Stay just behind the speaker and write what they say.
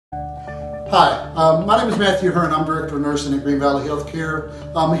Hi, my name is Matthew Hearn. I'm Director of Nursing at Green Valley Healthcare.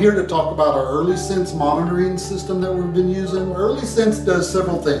 I'm here to talk about our EarlySense monitoring system that we've been using. EarlySense does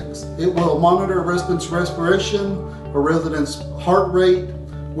several things. It will monitor a resident's respiration, a resident's heart rate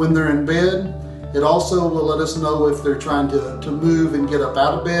when they're in bed. It also will let us know if they're trying to move and get up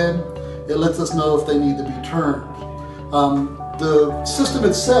out of bed. It lets us know if they need to be turned. The system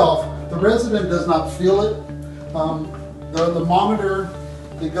itself, the resident does not feel it. The monitor,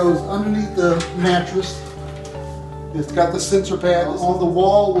 it goes underneath the mattress. It's got the sensor pad. On the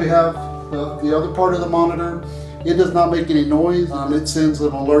wall we have the other part of the monitor. It does not make any noise. It sends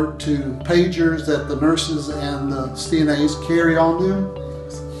an alert to pagers that the nurses and the CNAs carry on them.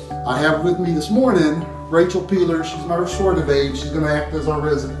 I have with me this morning Rachel Peeler. She's not short of age. She's going to act as our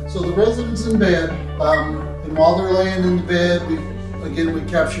resident. So the resident's in bed, and while they're laying in the bed, we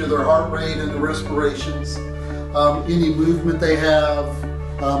capture their heart rate and the respirations, any movement they have,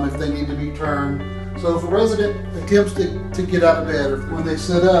 if they need to be turned. So if a resident attempts to get out of bed, or when they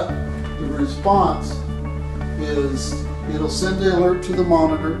sit up, the response is it'll send the alert to the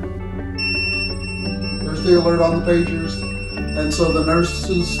monitor. There's the alert on the pagers. And so the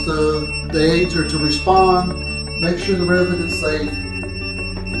nurses, the aides are to respond, make sure the resident's safe.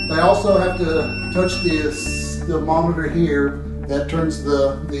 They also have to touch the monitor here that turns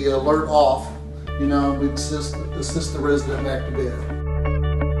the alert off, to assist the resident back to bed.